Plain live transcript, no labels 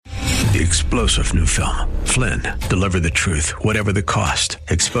The explosive new film, Flynn, deliver the truth, whatever the cost,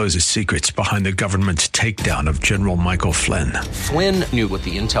 exposes secrets behind the government's takedown of General Michael Flynn. Flynn knew what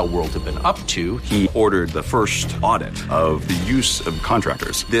the intel world had been up to. He ordered the first audit of the use of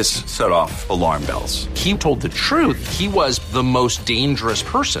contractors. This set off alarm bells. He told the truth. He was the most dangerous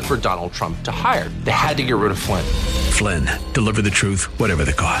person for Donald Trump to hire. They had to get rid of Flynn. Flynn, deliver the truth, whatever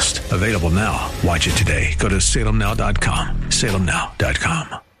the cost. Available now. Watch it today. Go to salemnow.com.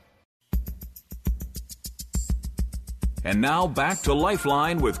 salemnow.com. And now back to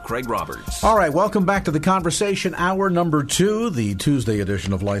Lifeline with Craig Roberts. All right, welcome back to the conversation, hour number 2, the Tuesday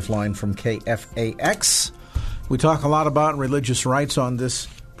edition of Lifeline from KFAX. We talk a lot about religious rights on this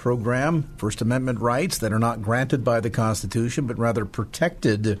program, First Amendment rights that are not granted by the Constitution, but rather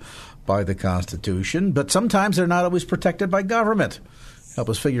protected by the Constitution. But sometimes they're not always protected by government. Help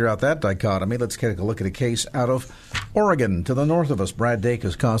us figure out that dichotomy. Let's take a look at a case out of Oregon. To the north of us, Brad Dake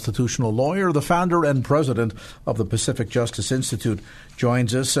is constitutional lawyer, the founder and president of the Pacific Justice Institute,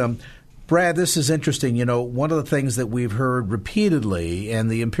 joins us. Brad, this is interesting. You know, one of the things that we've heard repeatedly, and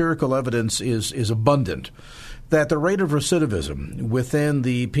the empirical evidence is abundant, that the rate of recidivism within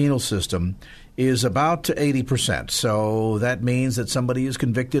the penal system is about 80%. So that means that somebody is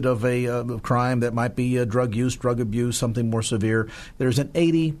convicted of a crime that might be drug use, drug abuse, something more severe. There's an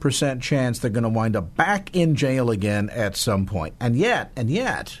 80% chance they're going to wind up back in jail again at some point. And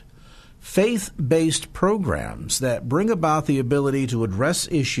yet, faith-based programs that bring about the ability to address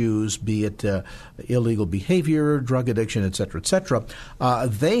issues, be it illegal behavior, drug addiction, et cetera,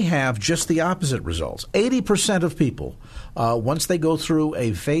 they have just the opposite results. 80% of people, once they go through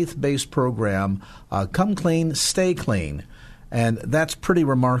a faith-based program, come clean, stay clean. And that's pretty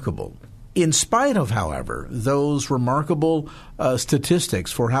remarkable. In spite of, however, those remarkable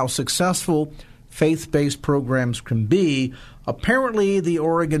statistics for how successful faith-based programs can be, apparently the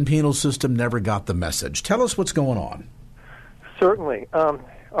Oregon penal system never got the message. Tell us what's going on. Certainly.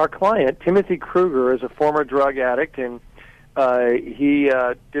 Our client, Timothy Kruger, is a former drug addict, and he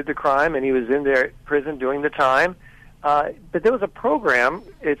did the crime, and he was in there prison doing the time. But there was a program,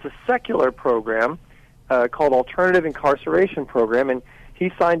 it's a secular program, called Alternative Incarceration Program, and he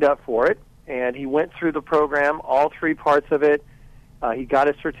signed up for it, and he went through the program, all 3 parts of it. He got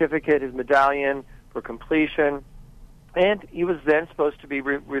his certificate, his medallion for completion, and he was then supposed to be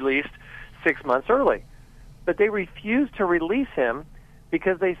released 6 months early. But they refused to release him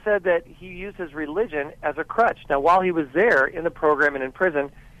because they said that he used his religion as a crutch. Now, while he was there in the program and in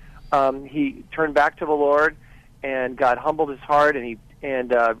prison, he turned back to the Lord, and God humbled his heart, and he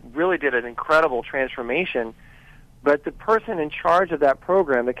really did an incredible transformation. But the person in charge of that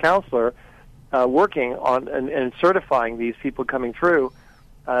program, the counselor, working on and certifying these people coming through,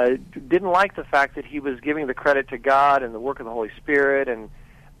 didn't like the fact that he was giving the credit to God and the work of the Holy Spirit, and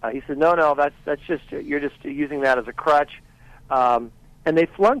he said, "No, that's just you're just using that as a crutch," and they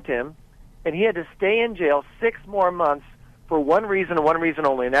flunked him, and he had to stay in jail 6 more months for one reason and one reason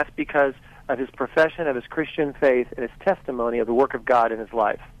only, and that's because of his profession of his Christian faith and his testimony of the work of God in his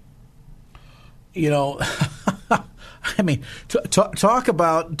life. You know, I mean, talk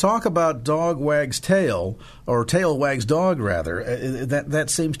about dog wags tail, or tail wags dog, rather. That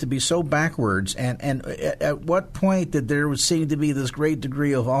seems to be so backwards. And at what point did there seem to be this great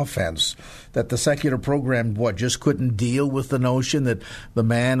degree of offense that the secular program just couldn't deal with the notion that the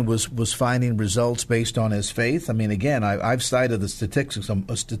man was finding results based on his faith? I mean, again, I've cited the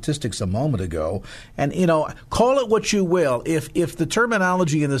statistics a moment ago, and call it what you will. If the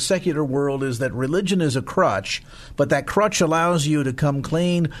terminology in the secular world is that religion is a crutch, but that crutch allows you to come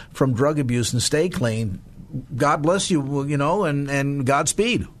clean from drug abuse and stay clean, God bless you, and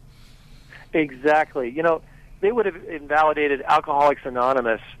Godspeed. Exactly. They would have invalidated Alcoholics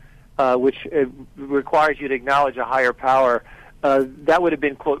Anonymous, which requires you to acknowledge a higher power. That would have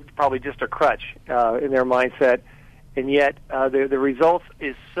been, quote, probably just a crutch in their mindset. And yet the results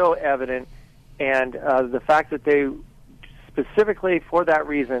is so evident, and the fact that they specifically for that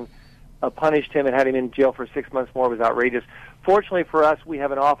reason punished him and had him in jail for 6 months more was outrageous. Fortunately for us, we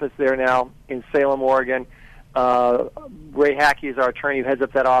have an office there now in Salem, Oregon. Ray Hackey is our attorney who heads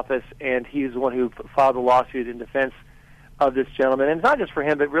up that office, and he's the one who filed the lawsuit in defense of this gentleman. And it's not just for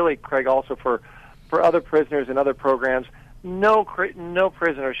him, but really, Craig, also for other prisoners and other programs. No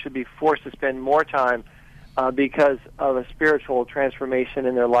prisoner should be forced to spend more time because of a spiritual transformation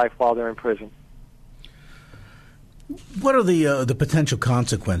in their life while they're in prison. What are the potential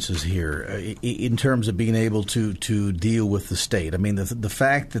consequences here in terms of being able to deal with the state? I mean, the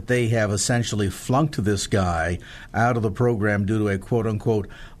fact that they have essentially flunked this guy out of the program due to a quote-unquote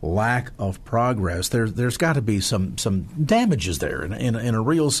lack of progress, there's got to be some damages there in a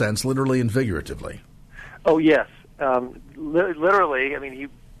real sense, literally and figuratively. Oh, yes. Literally, I mean, he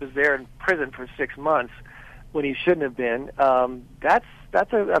was there in prison for 6 months when he shouldn't have been.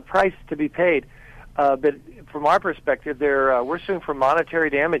 That's a price to be paid. But from our perspective, we're suing for monetary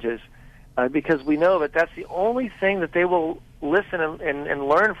damages because we know that that's the only thing that they will listen and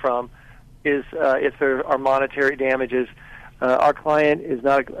learn from is if there are monetary damages. Our client is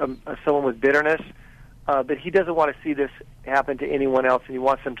not someone with bitterness, but he doesn't want to see this happen to anyone else, and he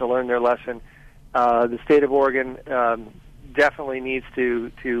wants them to learn their lesson. The state of Oregon definitely needs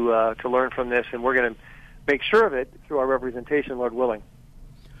to learn from this, and we're going to make sure of it through our representation, Lord willing.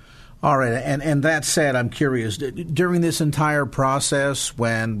 All right, and that said, I'm curious, during this entire process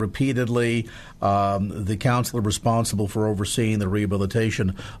when repeatedly the counselor responsible for overseeing the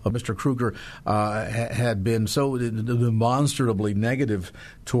rehabilitation of Mr. Kruger had been so demonstrably negative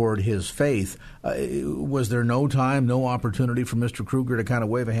toward his faith, was there no time, no opportunity for Mr. Kruger to kind of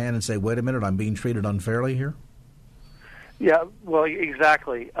wave a hand and say, wait a minute, I'm being treated unfairly here? Yeah, well,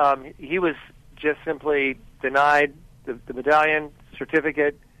 exactly. He was just simply denied the medallion,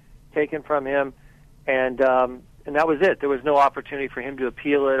 certificate, taken from him, and that was it. There was no opportunity for him to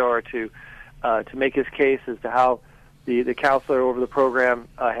appeal it or to make his case as to how the counselor over the program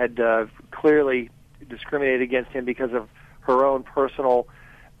had clearly discriminated against him because of her own personal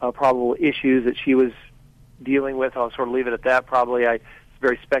probable issues that she was dealing with. I'll sort of leave it at that. Probably, it's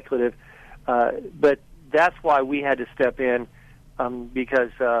very speculative, but that's why we had to step in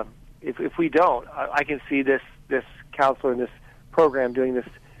because if we don't, I can see this counselor in this program doing this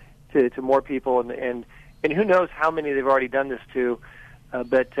to more people, and who knows how many they've already done this to.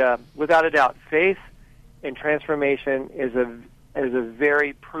 But without a doubt, faith and transformation is a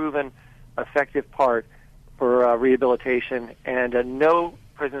very proven, effective part for rehabilitation, and no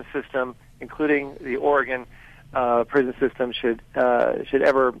prison system, including the Oregon prison system, should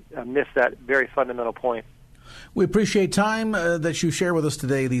ever miss that very fundamental point. We appreciate time that you share with us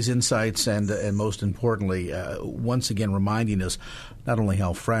today, these insights, and most importantly, once again reminding us not only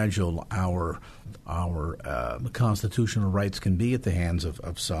how fragile our constitutional rights can be at the hands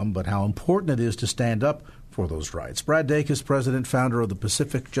of some, but how important it is to stand up for those rights. Brad Dacus, president, founder of the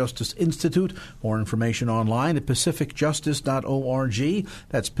Pacific Justice Institute. More information online at pacificjustice.org.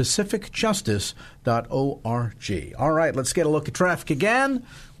 That's pacificjustice.org. All right, let's get a look at traffic again.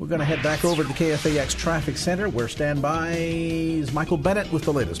 We're going to head back over to the KFAX Traffic Center, where standby is Michael Bennett with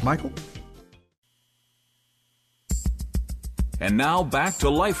the latest. Michael? And now back to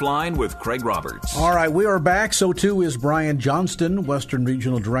Lifeline with Craig Roberts. All right, we are back. So too is Brian Johnston, Western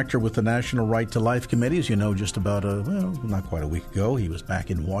Regional Director with the National Right to Life Committee. As you know, just about not quite a week ago, he was back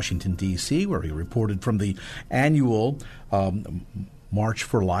in Washington, D.C., where he reported from the annual March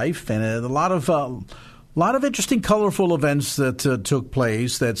for Life, and a lot of interesting, colorful events that took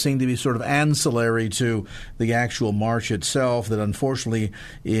place that seemed to be sort of ancillary to the actual march itself that unfortunately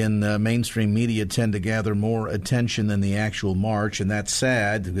in mainstream media tend to gather more attention than the actual march, and that's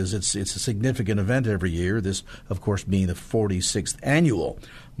sad because it's a significant event every year, this, of course, being the 46th annual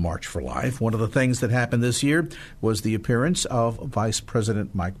March for Life. One of the things that happened this year was the appearance of Vice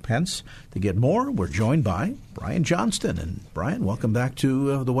President Mike Pence. To get more, we're joined by Brian Johnston. And Brian, welcome back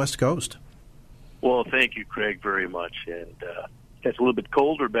to the West Coast. Well, thank you, Craig, very much. And it's a little bit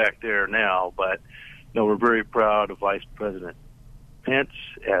colder back there now, but we're very proud of Vice President Pence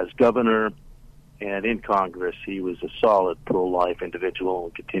as governor, and in Congress, he was a solid pro-life individual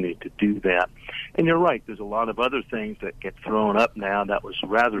and continued to do that. And you're right, there's a lot of other things that get thrown up now that was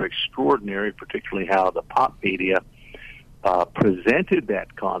rather extraordinary, particularly how the pop media presented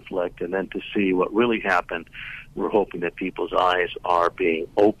that conflict, and then to see what really happened, we're hoping that people's eyes are being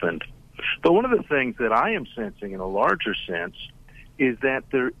opened. But one of the things that I am sensing in a larger sense is that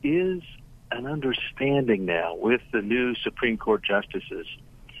there is an understanding now with the new Supreme Court justices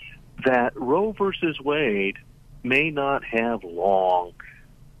that Roe versus Wade may not have long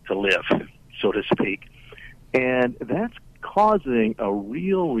to live, so to speak. And that's causing a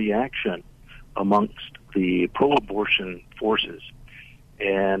real reaction amongst the pro-abortion forces.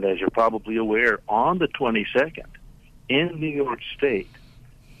 And as you're probably aware, on the 22nd, in New York State,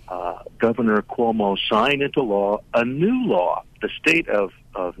 Governor Cuomo signed into law a new law. The state of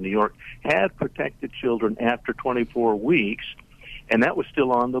New York had protected children after 24 weeks, and that was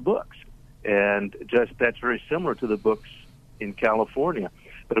still on the books. And just that's very similar to the books in California.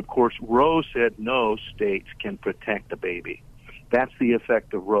 But, of course, Roe said no states can protect the baby. That's the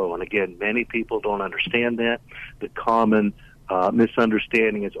effect of Roe. And, again, many people don't understand that. The common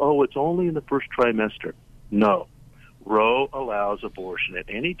misunderstanding is, it's only in the first trimester. No. Roe allows abortion at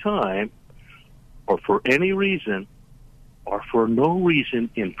any time or for any reason or for no reason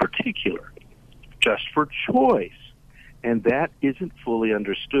in particular, just for choice. And that isn't fully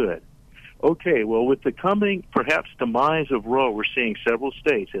understood. Okay, well, with the coming, perhaps, demise of Roe, we're seeing several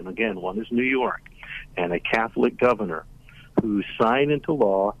states, and again, one is New York, and a Catholic governor who signed into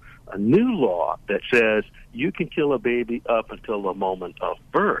law a new law that says you can kill a baby up until the moment of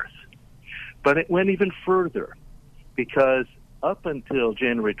birth. But it went even further, because up until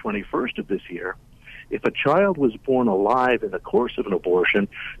January 21st of this year, if a child was born alive in the course of an abortion,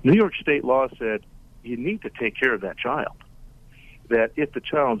 New York state law said you need to take care of that child. That if the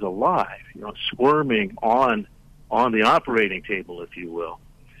child's alive, squirming on the operating table, if you will,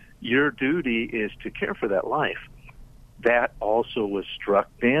 your duty is to care for that life. That also was struck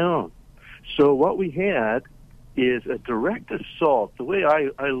down. So what we had is a direct assault. The way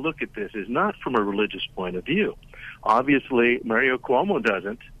I look at this is not from a religious point of view. Obviously, Mario Cuomo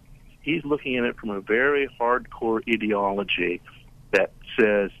doesn't. He's looking at it from a very hardcore ideology that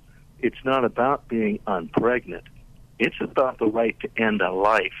says it's not about being unpregnant. It's about the right to end a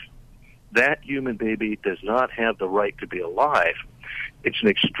life. That human baby does not have the right to be alive. It's an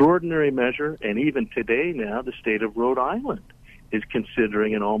extraordinary measure, and even today now, the state of Rhode Island is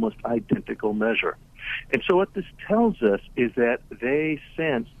considering an almost identical measure. And so what this tells us is that they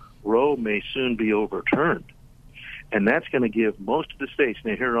sense Roe may soon be overturned. And that's going to give most of the states,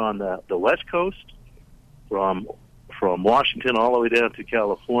 now here on the West Coast, from Washington all the way down to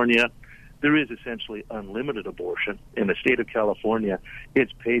California, there is essentially unlimited abortion. In the state of California,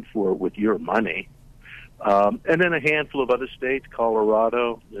 it's paid for with your money. And then a handful of other states,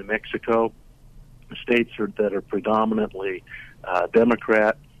 Colorado, New Mexico, states that are predominantly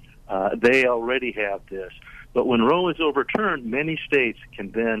Democrat, they already have this. But when Roe is overturned, many states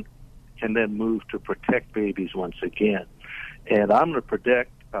can then move to protect babies once again. And I'm going to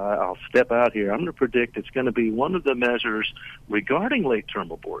predict, I'll step out here, I'm going to predict it's going to be one of the measures regarding late-term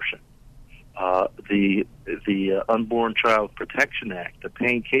abortion. The Unborn Child Protection Act, the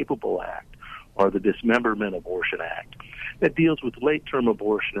Pain Capable Act, or the Dismemberment Abortion Act that deals with late-term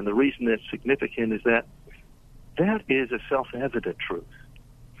abortion. And the reason that's significant is that is a self-evident truth.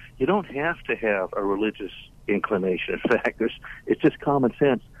 You don't have to have a religious inclination. In fact, it's just common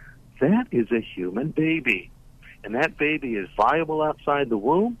sense. That is a human baby, and that baby is viable outside the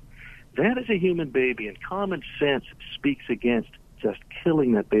womb. That is a human baby, and common sense speaks against just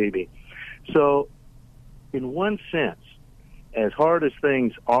killing that baby. So, in one sense, as hard as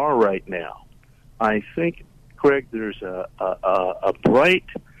things are right now, I think, Craig, there's a bright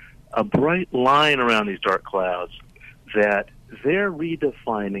line around these dark clouds that they're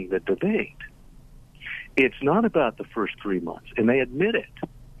redefining the debate. It's not about the first 3 months, and they admit it.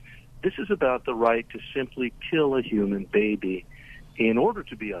 This is about the right to simply kill a human baby in order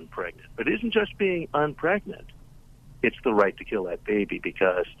to be unpregnant. But it isn't just being unpregnant. It's the right to kill that baby,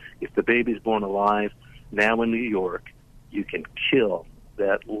 because if the baby's born alive, now in New York, you can kill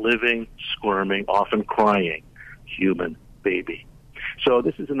that living, squirming, often crying human baby. So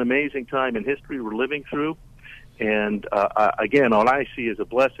this is an amazing time in history we're living through. And again, all I see as a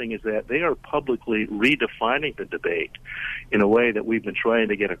blessing is that they are publicly redefining the debate in a way that we've been trying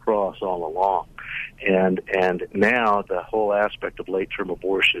to get across all along. And now the whole aspect of late-term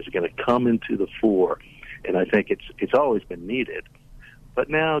abortion is going to come into the fore. And I think it's always been needed. But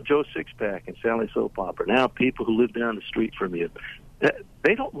now Joe Sixpack and Sally Soap Opera, now people who live down the street from you,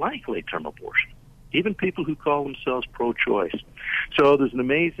 they don't like late-term abortion. Even people who call themselves pro-choice. So there's an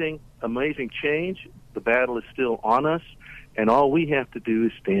amazing change. The battle is still on us, and all we have to do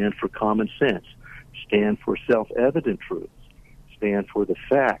is stand for common sense, stand for self-evident truths, stand for the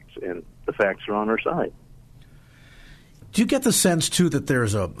facts, and the facts are on our side. Do you get the sense, too, that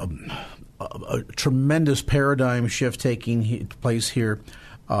there's a tremendous paradigm shift taking place here?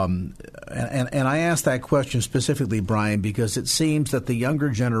 And I ask that question specifically, Brian, because it seems that the younger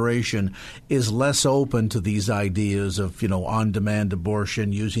generation is less open to these ideas of, on-demand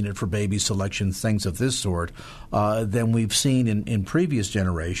abortion, using it for baby selection, things of this sort, than we've seen in previous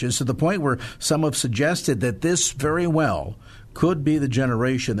generations, to the point where some have suggested that this very well could be the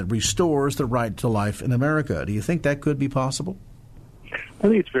generation that restores the right to life in America. Do you think that could be possible? I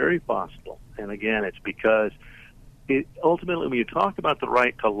think it's very possible. And again, it's because ultimately, when you talk about the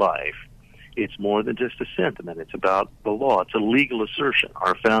right to life, it's more than just a sentiment. It's about the law. It's a legal assertion.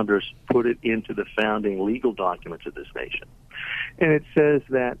 Our founders put it into the founding legal documents of this nation. And it says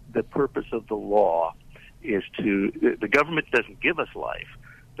that the purpose of the law is the government doesn't give us life,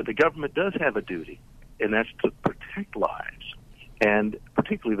 but the government does have a duty, and that's to protect lives, and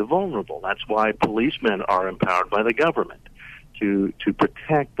particularly the vulnerable. That's why policemen are empowered by the government to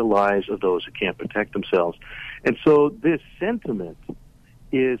protect the lives of those who can't protect themselves. And so this sentiment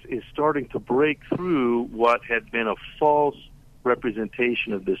is starting to break through what had been a false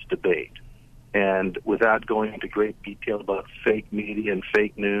representation of this debate. And without going into great detail about fake media and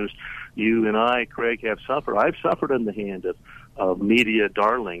fake news, you and I, Craig, have suffered. I've suffered on the hand of media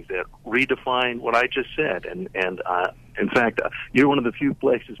darlings that redefine what I just said. And in fact, you're one of the few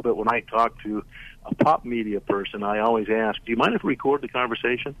places, but when I talk to a pop media person, I always ask, do you mind if we record the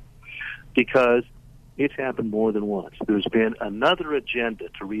conversation? Because it's happened more than once. There's been another agenda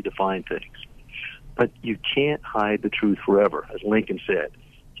to redefine things. But you can't hide the truth forever, as Lincoln said.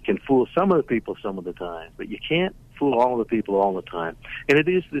 You can fool some of the people some of the time, but you can't fool all of the people all the time. And it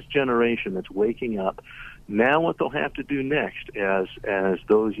is this generation that's waking up. Now what they'll have to do next, as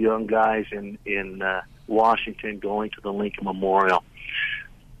those young guys in Washington going to the Lincoln Memorial,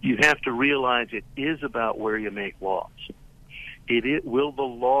 you have to realize it is about where you make laws. Will the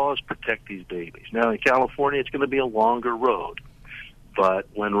laws protect these babies? Now, in California, it's going to be a longer road. But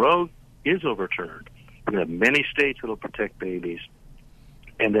when Roe is overturned, we're going to have many states that will protect babies.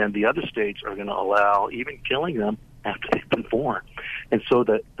 And then the other states are going to allow even killing them after they've been born. And so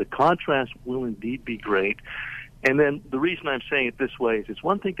the contrast will indeed be great. And then the reason I'm saying it this way is it's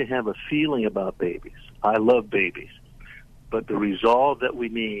one thing to have a feeling about babies. I love babies. But the resolve that we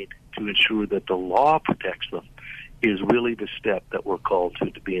need to ensure that the law protects them is really the step that we're called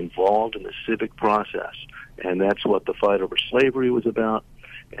to be involved in the civic process. And that's what the fight over slavery was about,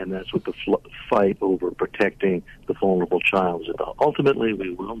 and that's what the fight over protecting the vulnerable child is about. Ultimately,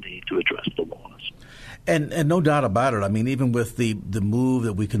 we will need to address the laws. And no doubt about it. I mean, even with the move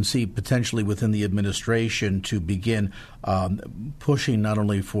that we can see potentially within the administration to begin pushing not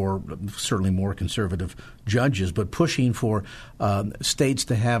only for certainly more conservative judges, but pushing for states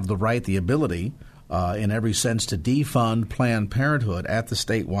to have the right, the ability, in every sense, to defund Planned Parenthood at the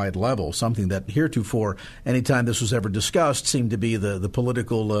statewide level, something that heretofore, anytime this was ever discussed, seemed to be the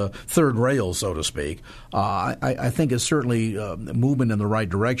political third rail, so to speak. I think it's certainly movement in the right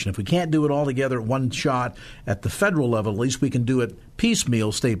direction. If we can't do it all together at one shot at the federal level, at least we can do it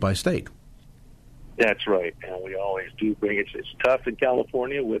piecemeal, state by state. That's right, and we always do bring it. It's tough in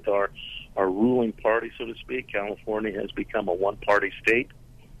California with our ruling party, so to speak. California has become a one-party state.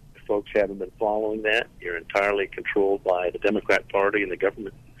 Folks haven't been following that. You're entirely controlled by the Democrat Party and the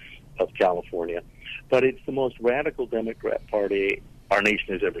government of California. But it's the most radical Democrat Party our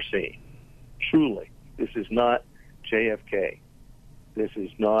nation has ever seen. Truly. This is not JFK. This is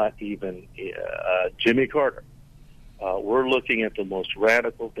not even Jimmy Carter. We're looking at the most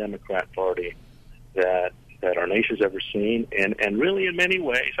radical Democrat Party that our nation's ever seen. And really, in many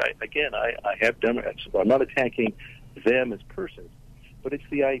ways, I have Democrats. I'm not attacking them as persons. But it's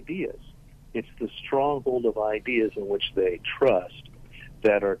the ideas. It's the stronghold of ideas in which they trust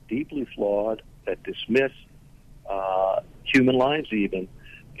that are deeply flawed, that dismiss human lives even,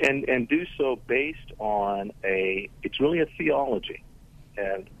 and do so based on it's really a theology.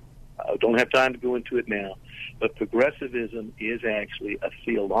 And I don't have time to go into it now, but progressivism is actually a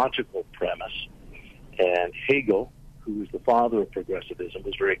theological premise. And Hegel, who is the father of progressivism,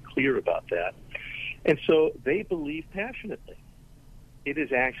 was very clear about that. And so they believe passionately. It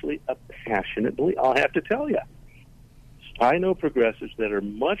is actually a passionate belief. I'll have to tell you, I know progressives that are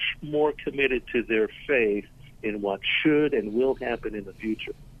much more committed to their faith in what should and will happen in the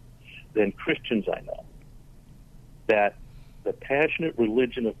future than Christians I know. That the passionate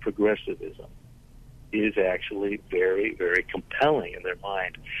religion of progressivism is actually very, very compelling in their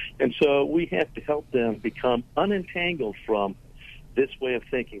mind. And so we have to help them become unentangled from this way of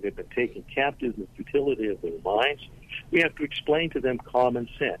thinking. They've been taken captive in the futility of their minds. We have to explain to them common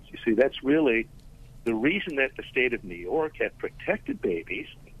sense. You see, that's really the reason that the state of New York had protected babies,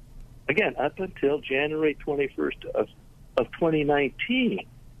 again, up until January 21st of 2019.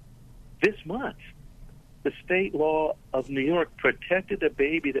 This month, the state law of New York protected a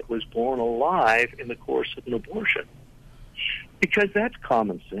baby that was born alive in the course of an abortion. Because that's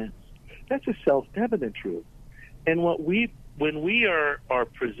common sense. That's a self-evident truth. And when we are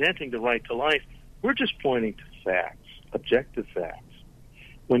presenting the right to life, we're just pointing to facts, objective facts.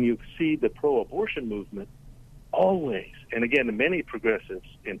 When you see the pro-abortion movement, always, and again, many progressives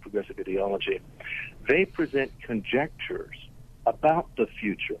in progressive ideology, they present conjectures about the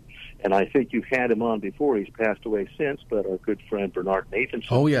future. And I think you've had him on before. He's passed away since, but our good friend Bernard Nathanson.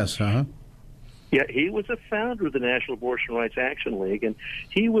 Oh, yes. Uh-huh. Yeah, he was a founder of the National Abortion Rights Action League, and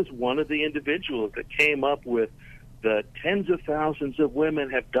he was one of the individuals that came up with the tens of thousands of women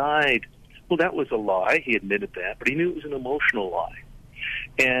have died. Well, that was a lie. He admitted that, but he knew it was an emotional lie.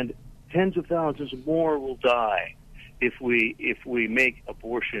 And tens of thousands more will die if we make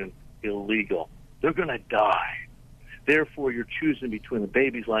abortion illegal. They're going to die. Therefore, you're choosing between a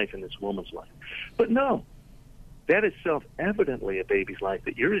baby's life and this woman's life. But no, that is self-evidently a baby's life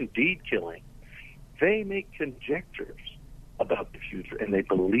that you're indeed killing. They make conjectures about the future, and they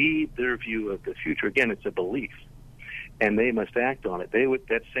believe their view of the future. Again, it's a belief, and they must act on it.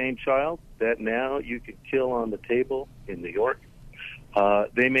 That same child that now you could kill on the table in New York,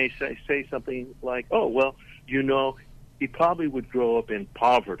 they may say something like, oh, well, he probably would grow up in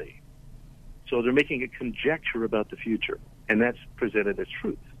poverty. So they're making a conjecture about the future, and that's presented as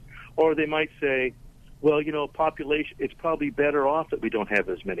truth. Or they might say, well, population, it's probably better off that we don't have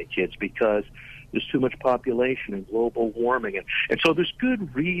as many kids because there's too much population and global warming. And so there's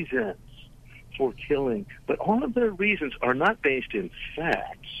good reasons for killing, but all of their reasons are not based in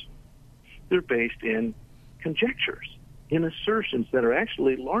facts. They're based in conjectures, in assertions that are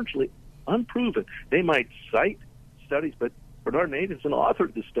actually largely unproven. They might cite studies, but Bernard Nathanson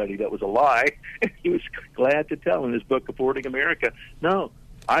authored the study that was a lie, and he was glad to tell in his book, Aborting America, no,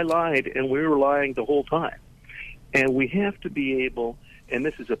 I lied, and we were lying the whole time. And we have to be able, and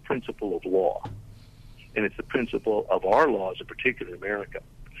this is a principle of law, and it's the principle of our laws, in particular in America.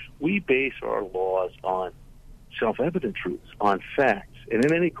 We base our laws on self-evident truths, on facts. And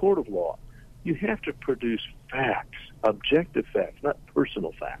in any court of law, you have to produce facts, objective facts, not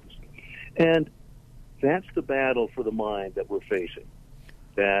personal facts. And that's the battle for the mind that we're facing,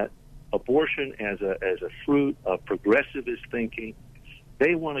 that abortion as a fruit of progressivist thinking,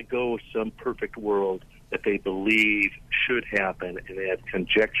 they want to go some perfect world that they believe should happen, and they have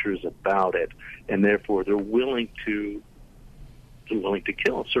conjectures about it, and therefore they're willing to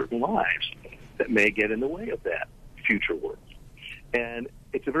kill certain lives that may get in the way of that future world. And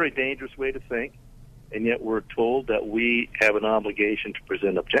it's a very dangerous way to think, and yet we're told that we have an obligation to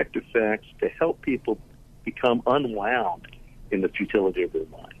present objective facts to help people become unwound in the futility of their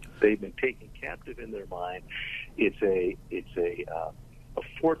mind. They've been taken captive in their mind. It's a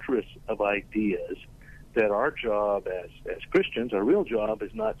fortress of ideas that our job as Christians, our real job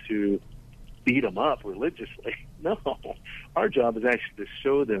is not to beat them up religiously. No, our job is actually to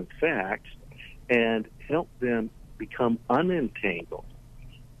show them facts and help them become unentangled,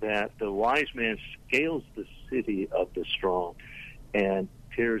 that the wise man scales the city of the strong and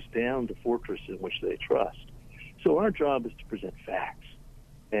tears down the fortress in which they trust. So our job is to present facts,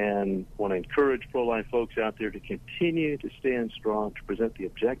 and want to encourage pro-life folks out there to continue to stand strong, to present the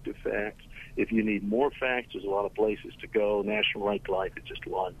objective facts. If you need more facts, there's a lot of places to go. National Right to Life is just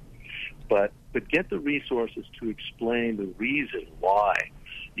one. But get the resources to explain the reason why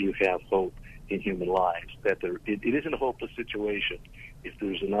you have hope in human lives, that it isn't a hopeless situation if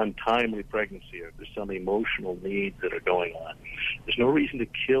there's an untimely pregnancy or if there's some emotional needs that are going on. There's no reason to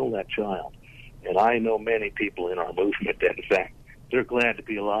kill that child. And I know many people in our movement that, in fact, they're glad to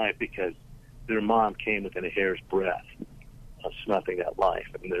be alive because their mom came within a hair's breadth of snuffing that life.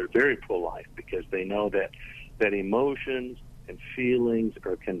 And they're very pro-life because they know that emotions and feelings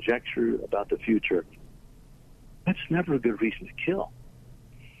or conjecture about the future, that's never a good reason to kill.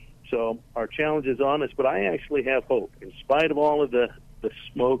 So our challenge is on us, but I actually have hope. In spite of all of the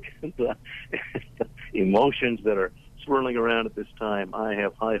smoke and the emotions that are swirling around at this time, I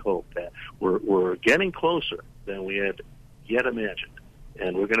have high hope that we're getting closer than we had yet imagined,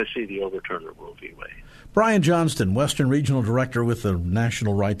 and we're going to see the overturn of Roe v. Wade. Brian Johnston, Western Regional Director with the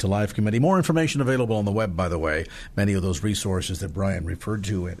National Right to Life Committee. More information available on the web, by the way. Many of those resources that Brian referred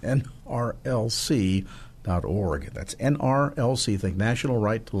to at NRLC.org. That's NRLC, think National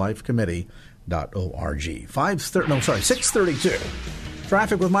Right to Life Committee.org. 6:32.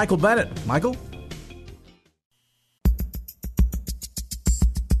 Traffic with Michael Bennett. Michael?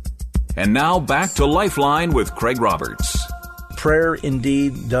 And now back to Lifeline with Craig Roberts. Prayer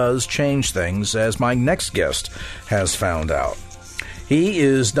indeed does change things, as my next guest has found out. He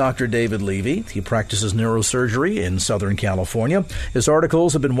is Dr. David Levy. He practices neurosurgery in Southern California. His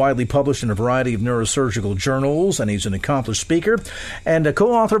articles have been widely published in a variety of neurosurgical journals, and he's an accomplished speaker and a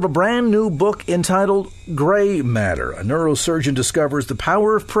co-author of a brand new book entitled Gray Matter. A neurosurgeon discovers the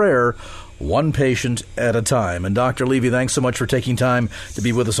power of prayer one patient at a time. And Dr. Levy, thanks so much for taking time to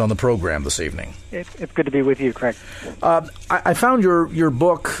be with us on the program this evening. It's good to be with you, Craig. I found your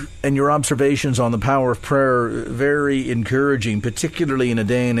book and your observations on the power of prayer very encouraging, particularly in a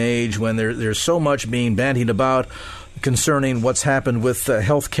day and age when there's so much being bandied about concerning what's happened with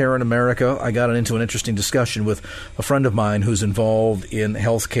healthcare in America. I got into an interesting discussion with a friend of mine who's involved in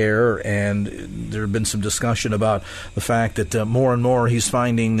healthcare, and there have been some discussion about the fact that more and more he's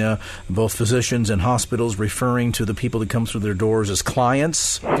finding both physicians and hospitals referring to the people that come through their doors as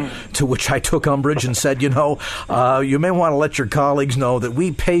clients, to which I took umbrage and said, you may want to let your colleagues know that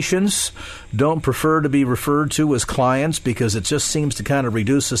we patients don't prefer to be referred to as clients, because it just seems to kind of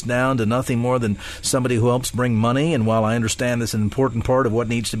reduce us down to nothing more than somebody who helps bring money. And while I understand that's an important part of what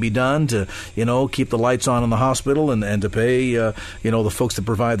needs to be done to, keep the lights on in the hospital and to pay, the folks that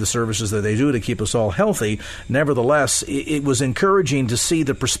provide the services that they do to keep us all healthy, nevertheless, it was encouraging to see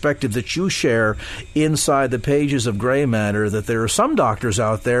the perspective that you share inside the pages of Gray Matter, that there are some doctors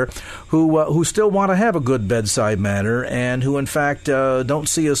out there who still want to have a good bedside manner, and who, in fact, don't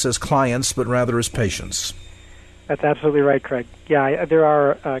see us as clients, but rather as patients. That's absolutely right, Craig. Yeah, there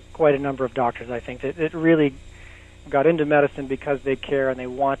are quite a number of doctors, I think, that really got into medicine because they care and they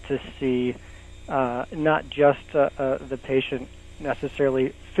want to see not just the patient necessarily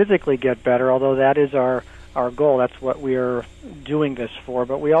physically get better, although that is our goal. That's what we're doing this for.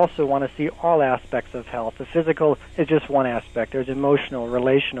 But we also want to see all aspects of health. The physical is just one aspect. There's emotional,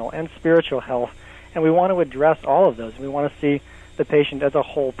 relational, and spiritual health, and we want to address all of those. We want to see the patient as a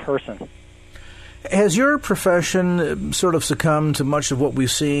whole person. Has your profession sort of succumbed to much of what we've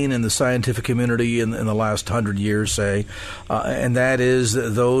seen in the scientific community in the last 100 years, say, and that is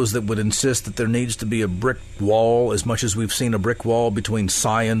those that would insist that there needs to be a brick wall, as much as we've seen a brick wall between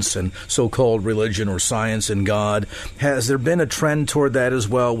science and so-called religion, or science and God? Has there been a trend toward that as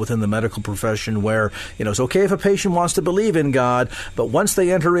well within the medical profession, where, it's okay if a patient wants to believe in God, but once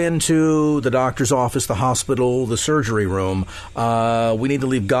they enter into the doctor's office, the hospital, the surgery room, we need to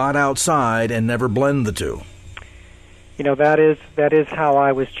leave God outside and never blend the two? That is how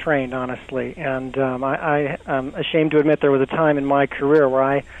I was trained, honestly, and I'm ashamed to admit there was a time in my career where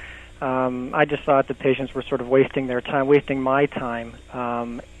I just thought the patients were sort of wasting their time, wasting my time,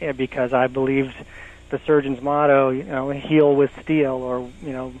 because I believed the surgeon's motto, heal with steel, or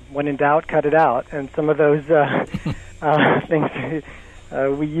when in doubt, cut it out, and some of those things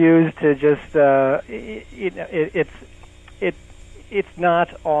we use to just it's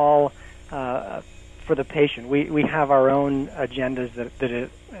not all for the patient. We have our own agendas that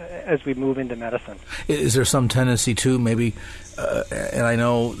as we move into medicine. Is there some tendency to maybe, and I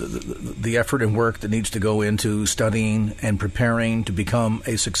know the effort and work that needs to go into studying and preparing to become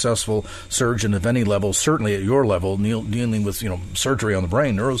a successful surgeon of any level, certainly at your level, dealing with surgery on the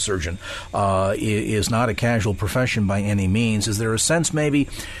brain, neurosurgeon, is not a casual profession by any means. Is there a sense maybe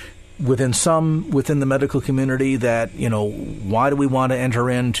within the medical community that, why do we want to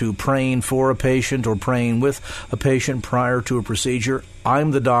enter into praying for a patient or praying with a patient prior to a procedure? I'm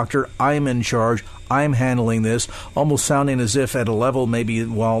the doctor. I'm in charge. I'm handling this, almost sounding as if at a level maybe,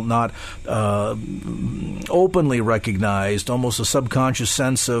 while not openly recognized, almost a subconscious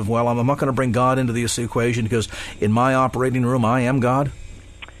sense of, well, I'm not going to bring God into this equation because in my operating room I am God?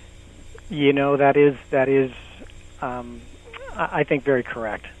 That is I think very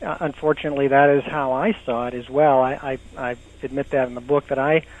correct. Unfortunately, that is how I saw it as well. I admit that in the book, that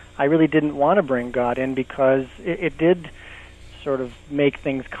I really didn't want to bring God in because it did sort of make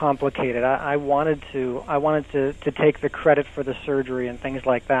things complicated. I wanted to take the credit for the surgery and things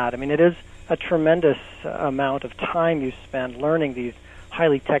like that. I mean, it is a tremendous amount of time you spend learning these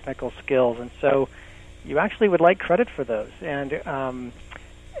highly technical skills, and so you actually would like credit for those.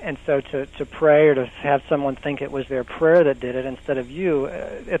 And so to pray or to have someone think it was their prayer that did it instead of you,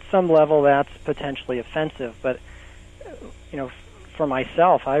 at some level that's potentially offensive. But, for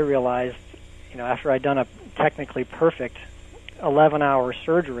myself, I realized, after I'd done a technically perfect 11-hour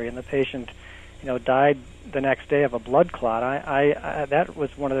surgery and the patient, died the next day of a blood clot, I that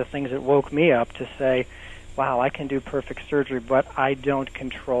was one of the things that woke me up to say, wow, I can do perfect surgery, but I don't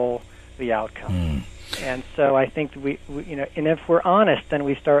control the outcome. And so I think we and if we're honest, then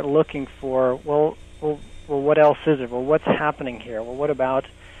we start looking for, well, what else is it? Well, what's happening here? Well, what about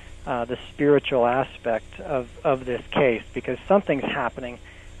the spiritual aspect of this case? Because something's happening.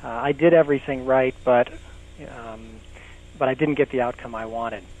 I did everything right, but I didn't get the outcome I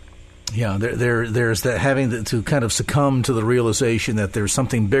wanted. Yeah, there's that having to kind of succumb to the realization that there's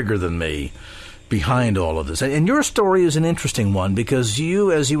something bigger than me behind all of this. And your story is an interesting one because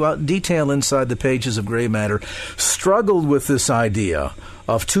you, as you detail inside the pages of Gray Matter, struggled with this idea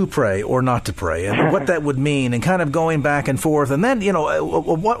of to pray or not to pray and what that would mean and kind of going back and forth. And then, a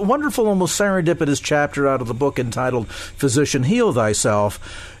wonderful, almost serendipitous chapter out of the book entitled Physician, Heal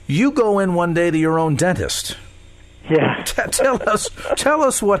Thyself. You go in one day to your own dentist. Yeah. Tell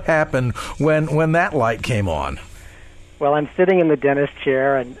us what happened when that light came on. Well, I'm sitting in the dentist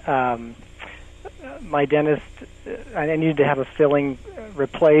chair, and my dentist, I needed to have a filling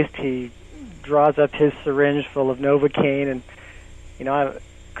replaced. He draws up his syringe full of Novocaine, and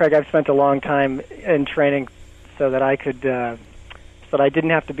Craig, I've spent a long time in training so that I could, so that I didn't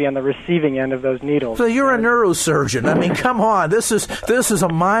have to be on the receiving end of those needles. So you're a neurosurgeon. I mean, come on, this is a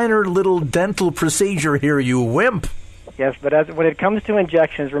minor little dental procedure here, you wimp. Yes, but when it comes to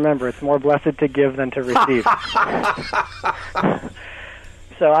injections, remember, it's more blessed to give than to receive.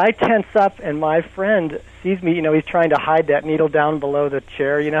 So I tense up, and my friend sees me. He's trying to hide that needle down below the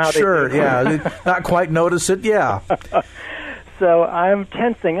chair. You know how sure, they do? Yeah, not quite notice it, yeah. So I'm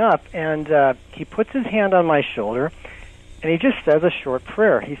tensing up, and he puts his hand on my shoulder, and he just says a short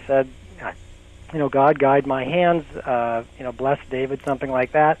prayer. He said, God, guide my hands, bless David, something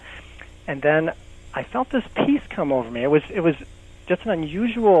like that. And then I felt this peace come over me. It was just an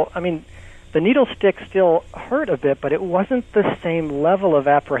unusual, the needle stick still hurt a bit, but it wasn't the same level of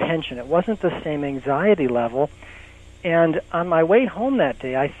apprehension. It wasn't the same anxiety level. And on my way home that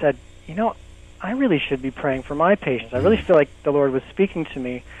day, I said, I really should be praying for my patients. I really feel like the Lord was speaking to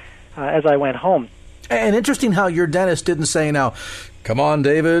me as I went home. And interesting how your dentist didn't say, now, come on,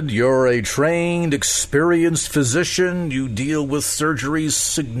 David, you're a trained, experienced physician. You deal with surgeries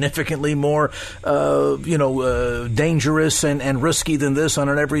significantly more, dangerous and risky than this on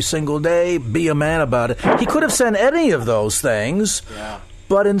an every single day. Be a man about it. He could have said any of those things. Yeah.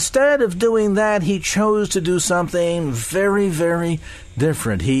 But instead of doing that, he chose to do something very, very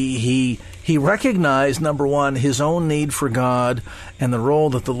different. He recognized, number one, his own need for God and the role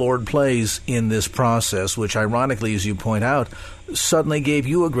that the Lord plays in this process, which ironically, as you point out, suddenly gave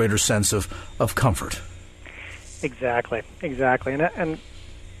you a greater sense of comfort. Exactly. And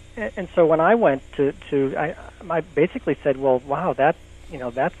so when I went I basically said, well, wow, that's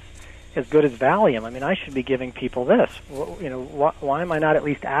as good as Valium. I should be giving people this. Why am I not at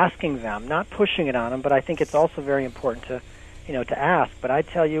least asking them, not pushing it on them? But I think it's also very important to ask. But I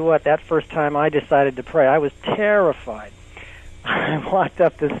tell you what, that first time I decided to pray, I was terrified. I walked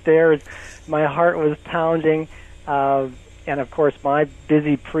up the stairs, my heart was pounding, and of course my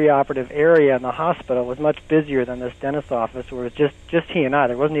busy preoperative area in the hospital was much busier than this dentist's office, where it was just he and I.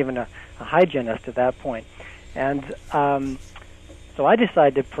 There wasn't even a hygienist at that point. And so I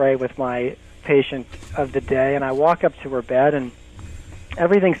decided to pray with my patient of the day, and I walk up to her bed, and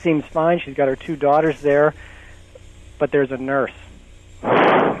everything seems fine. She's got her 2 daughters there, but there's a nurse.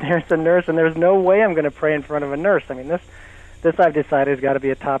 There's a nurse, and there's no way I'm going to pray in front of a nurse. This I've decided has got to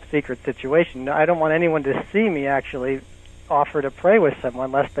be a top secret situation. I don't want anyone to see me actually offer to pray with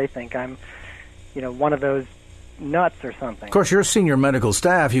someone lest they think I'm, one of those nuts or something. Of course, you're senior medical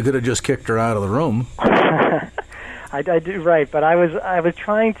staff. You could have just kicked her out of the room. I do, right, but I was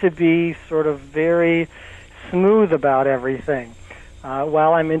trying to be sort of very smooth about everything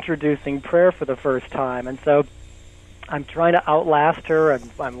while I'm introducing prayer for the first time, and so I'm trying to outlast her, and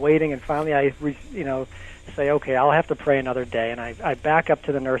I'm waiting, and finally I say, okay, I'll have to pray another day, and I back up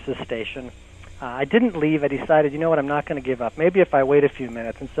to the nurse's station. I didn't leave. I decided, I'm not going to give up. Maybe if I wait a few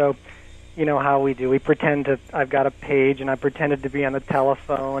minutes, and so you know how we do. We pretend to. I've got a page, and I pretended to be on the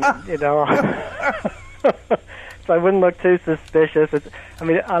telephone. So I wouldn't look too suspicious.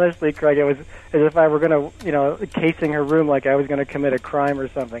 Honestly, Craig, it was as if I were going to, casing her room like I was going to commit a crime or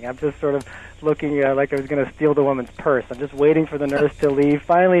something. I'm just sort of looking like I was going to steal the woman's purse. I'm just waiting for the nurse to leave.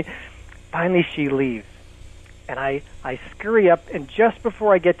 Finally, she leaves. And I scurry up, and just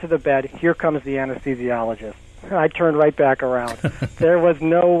before I get to the bed, here comes the anesthesiologist. I turned right back around. There was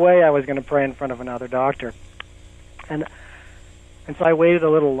no way I was going to pray in front of another doctor. And so I waited a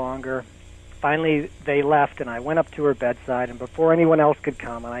little longer. Finally, they left, and I went up to her bedside, and before anyone else could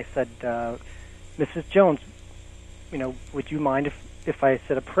come, and I said, Mrs. Jones, would you mind if I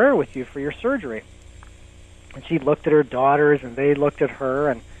said a prayer with you for your surgery? And she looked at her daughters, and they looked at her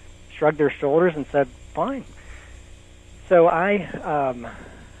and shrugged their shoulders and said, fine. So I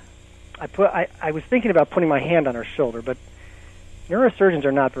was thinking about putting my hand on her shoulder, but neurosurgeons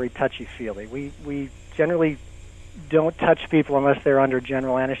are not very touchy-feely. We generally don't touch people unless they're under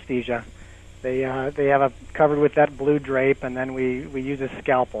general anesthesia. They have covered with that blue drape, and then we use a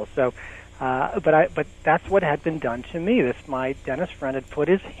scalpel. So, but that's what had been done to me. My dentist friend had put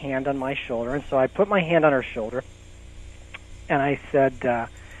his hand on my shoulder, and so I put my hand on her shoulder, and I said,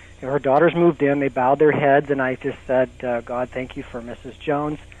 her daughters moved in. They bowed their heads, and I just said, God, thank you for Mrs.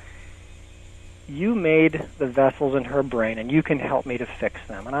 Jones. You made the vessels in her brain, and you can help me to fix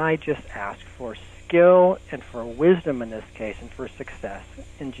them. And I just asked for skill and for wisdom in this case and for success.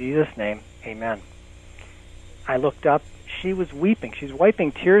 In Jesus' name, amen. I looked up. she was weeping. She's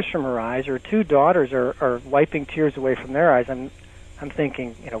wiping tears from her eyes. Her two daughters are wiping tears away from their eyes. I'm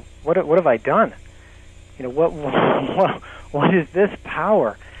thinking, what have I done? What is this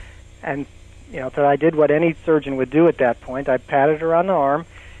power? And so I did what any surgeon would do at that point. I patted her on the arm,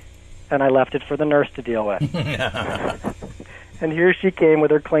 and I left it for the nurse to deal with. And here she came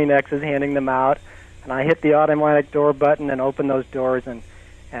with her Kleenexes, handing them out, and I hit the automatic door button and opened those doors and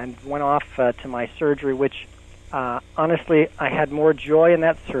went off to my surgery, which honestly, I had more joy in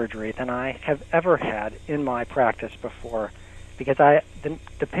that surgery than I have ever had in my practice before, because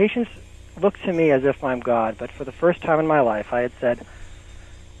the patients look to me as if I'm God, but for the first time in my life, I had said,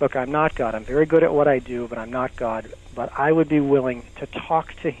 look, I'm not God. I'm very good at what I do, but I'm not God. But I would be willing to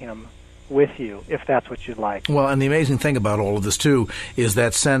talk to him with you if that's what you'd like. Well, and the amazing thing about all of this, too, is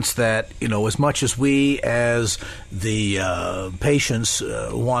that sense that, as much as we as the patients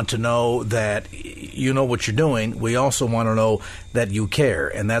want to know that you know what you're doing, we also want to know that you care,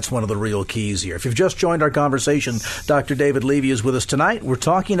 and that's one of the real keys here. If you've just joined our conversation, Dr. David Levy is with us tonight. We're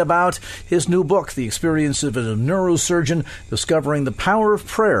talking about his new book, The Experience of a Neurosurgeon, Discovering the Power of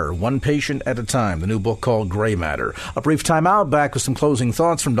Prayer, One Patient at a Time, the new book called Gray Matter. A brief time out, back with some closing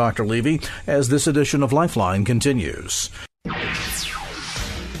thoughts from Dr. Levy as this edition of Lifeline continues.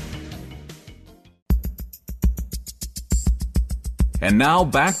 And now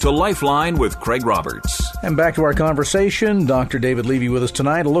back to Lifeline with Craig Roberts. And back to our conversation. Dr. David Levy with us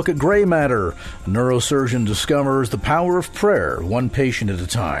tonight. A look at Gray Matter. A neurosurgeon discovers the power of prayer, one patient at a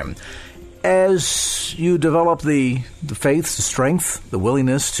time. As you develop the faith, the strength, the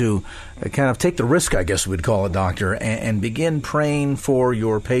willingness to kind of take the risk, I guess we'd call it, doctor, and begin praying for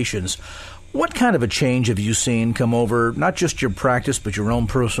your patients, what kind of a change have you seen come over not just your practice, but your own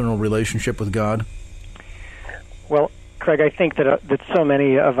personal relationship with God? Well, Craig, I think that so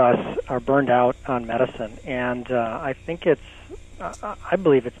many of us are burned out on medicine, and I think I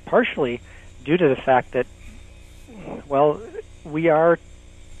believe it's partially due to the fact that, we are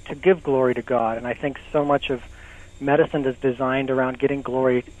to give glory to God, and I think so much of medicine is designed around getting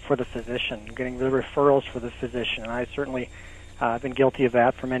glory for the physician, getting the referrals for the physician, and I certainly have been guilty of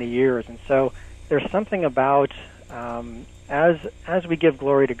that for many years, and so there's something about as we give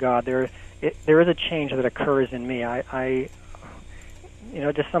glory to God, there is a change that occurs in me. I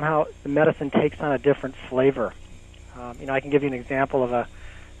just somehow the medicine takes on a different flavor. I can give you an example of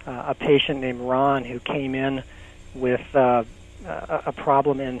a patient named Ron who came in with a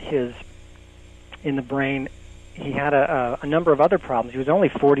problem in the brain. He had a number of other problems. He was only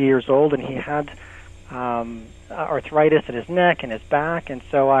 40 years old, and he had arthritis in his neck and his back, and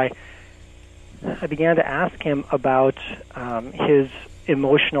so I began to ask him about his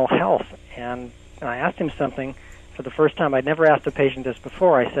emotional health. And I asked him something for the first time. I'd never asked a patient this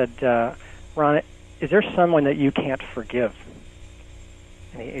before. I said, Ron, is there someone that you can't forgive?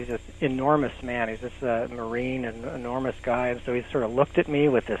 And he's this enormous man. He's this Marine and enormous guy. And so he sort of looked at me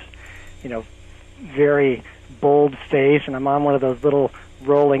with this, very bold face. And I'm on one of those little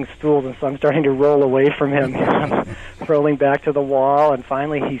rolling stools. And so I'm starting to roll away from him, rolling back to the wall. And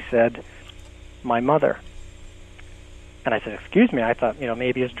finally he said, my mother. And I said, excuse me, I thought,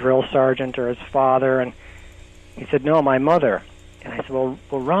 maybe his drill sergeant or his father. And he said, no, my mother. And I said, well,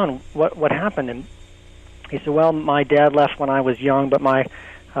 Ron, what happened? And he said, well, my dad left when I was young, but my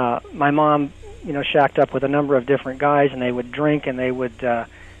mom, shacked up with a number of different guys, and they would drink, and they would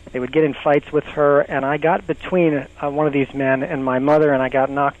get in fights with her. And I got between one of these men and my mother, and I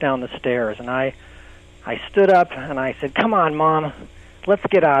got knocked down the stairs. And I stood up, and I said, come on, Mom, let's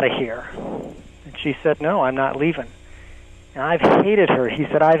get out of here. And she said, no, I'm not leaving. And I've hated her. He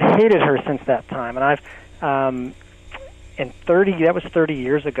said, I've hated her since that time. And that was 30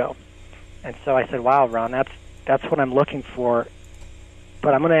 years ago. And so I said, wow, Ron, that's what I'm looking for.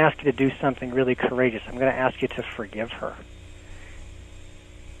 But I'm going to ask you to do something really courageous. I'm going to ask you to forgive her.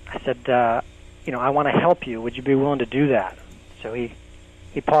 I said, I want to help you. Would you be willing to do that? So he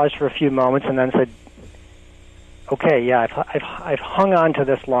paused for a few moments and then said, okay, yeah, I've hung on to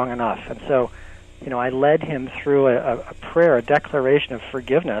this long enough. And so, I led him through a prayer, a declaration of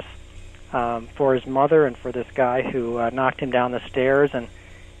forgiveness for his mother and for this guy who knocked him down the stairs. And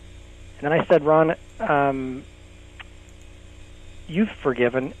then I said, Ron, you've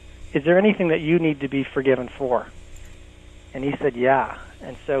forgiven. Is there anything that you need to be forgiven for? And he said, yeah.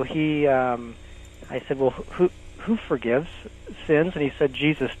 And so I said, well, who forgives sins? And he said,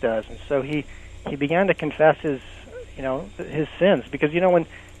 Jesus does. And so he began to confess his sins, because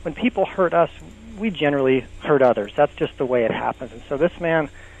when people hurt us, we generally hurt others. That's just the way it happens. And so this man,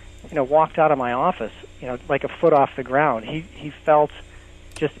 walked out of my office, like a foot off the ground. He felt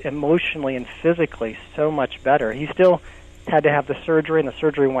just emotionally and physically so much better. He still had to have the surgery, and the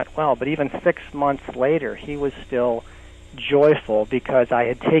surgery went well. But even 6 months later, he was still joyful because I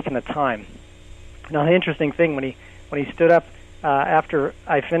had taken the time. Now, the interesting thing, when he stood up after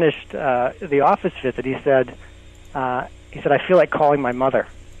I finished the office visit, he said, I feel like calling my mother.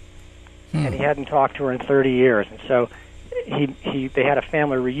 And he hadn't talked to her in 30 years. And so they had a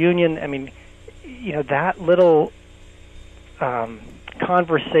family reunion. I mean, that little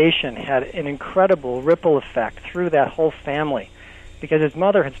conversation had an incredible ripple effect through that whole family, because his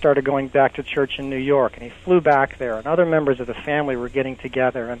mother had started going back to church in New York, and he flew back there, and other members of the family were getting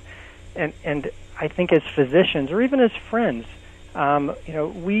together. And I think as physicians, or even as friends,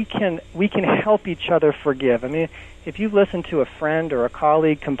 we can help each other forgive. I mean, if you listen to a friend or a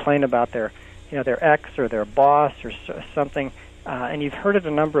colleague complain about their ex or their boss or something, and you've heard it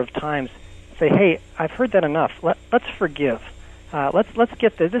a number of times, say, "Hey, I've heard that enough. Let's forgive. Let's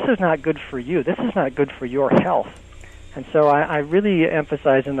get this. This is not good for you. This is not good for your health." And so I really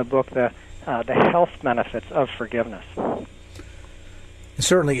emphasize in the book the health benefits of forgiveness.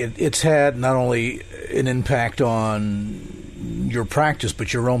 Certainly, it's had not only an impact on your practice,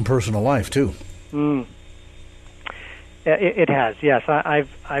 but your own personal life too. It has, yes.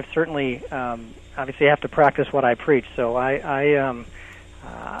 I've certainly obviously have to practice what I preach. So I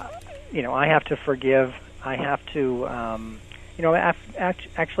have to forgive. I have to,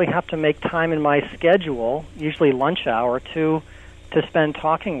 actually have to make time in my schedule, usually lunch hour, to spend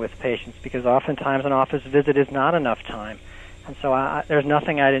talking with patients, because oftentimes an office visit is not enough time. And so there's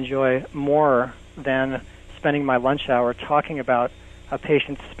nothing I'd enjoy more than spending my lunch hour talking about a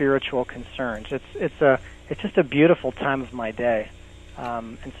patient's spiritual concerns. It's just a beautiful time of my day.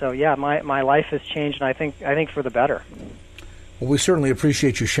 And so, yeah, my life has changed, and I think for the better. Well, we certainly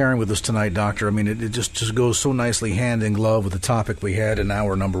appreciate you sharing with us tonight, Doctor. I mean, it just goes so nicely hand in glove with the topic we had in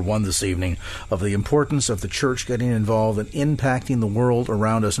hour number 1 this evening, of the importance of the church getting involved and impacting the world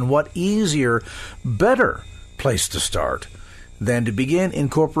around us. And what easier, better place to start than to begin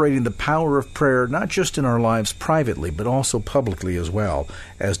incorporating the power of prayer, not just in our lives privately, but also publicly as well,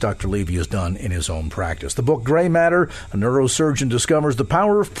 as Dr. Levy has done in his own practice. The book Gray Matter, a neurosurgeon discovers the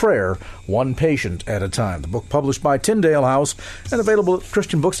power of prayer, one patient at a time. The book published by Tyndale House and available at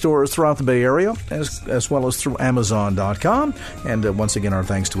Christian bookstores throughout the Bay Area, as well as through Amazon.com. And once again, our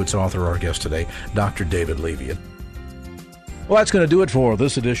thanks to its author, our guest today, Dr. David Levy. Well, that's going to do it for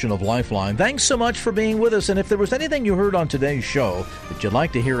this edition of Lifeline. Thanks so much for being with us. And if there was anything you heard on today's show that you'd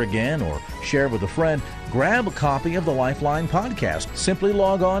like to hear again or share with a friend, grab a copy of the Lifeline podcast. Simply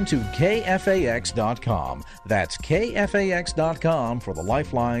log on to KFAX.com. That's KFAX.com for the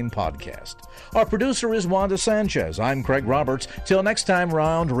Lifeline podcast. Our producer is Wanda Sanchez. I'm Craig Roberts. Till next time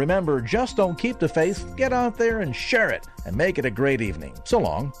around, remember, just don't keep the faith. Get out there and share it and make it a great evening. So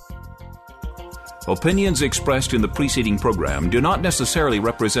long. Opinions expressed in the preceding program do not necessarily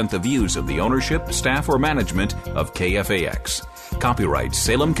represent the views of the ownership, staff, or management of KFAX. Copyright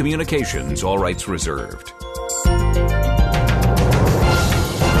Salem Communications, all rights reserved.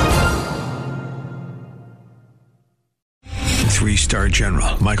 3-star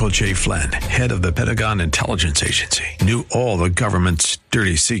General Michael J. Flynn, head of the Pentagon Intelligence Agency, knew all the government's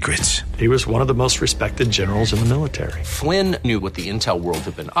dirty secrets. He was one of the most respected generals in the military. Flynn knew what the intel world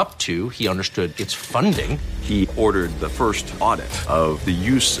had been up to. He understood its funding. He ordered the first audit of the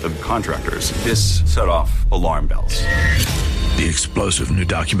use of contractors. This set off alarm bells. The explosive new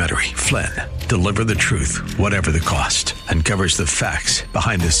documentary, Flynn, Deliver the Truth, Whatever the Cost, uncovers the facts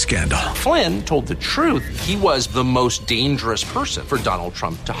behind this scandal. Flynn told the truth. He was the most dangerous person for Donald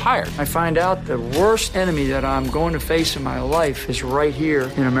Trump to hire. I find out the worst enemy that I'm going to face in my life is right here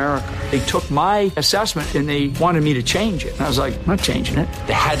in America. They took my assessment and they wanted me to change it. And I was like, I'm not changing it.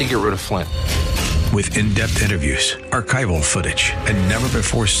 They had to get rid of Flynn. With in-depth interviews, archival footage, and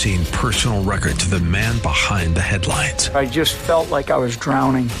never-before-seen personal records of the man behind the headlines. I just felt like I was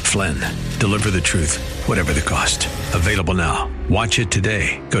drowning. Flynn, Deliver the Truth, Whatever the Cost. Available now. Watch it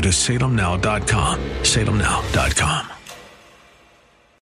today. Go to salemnow.com. salemnow.com.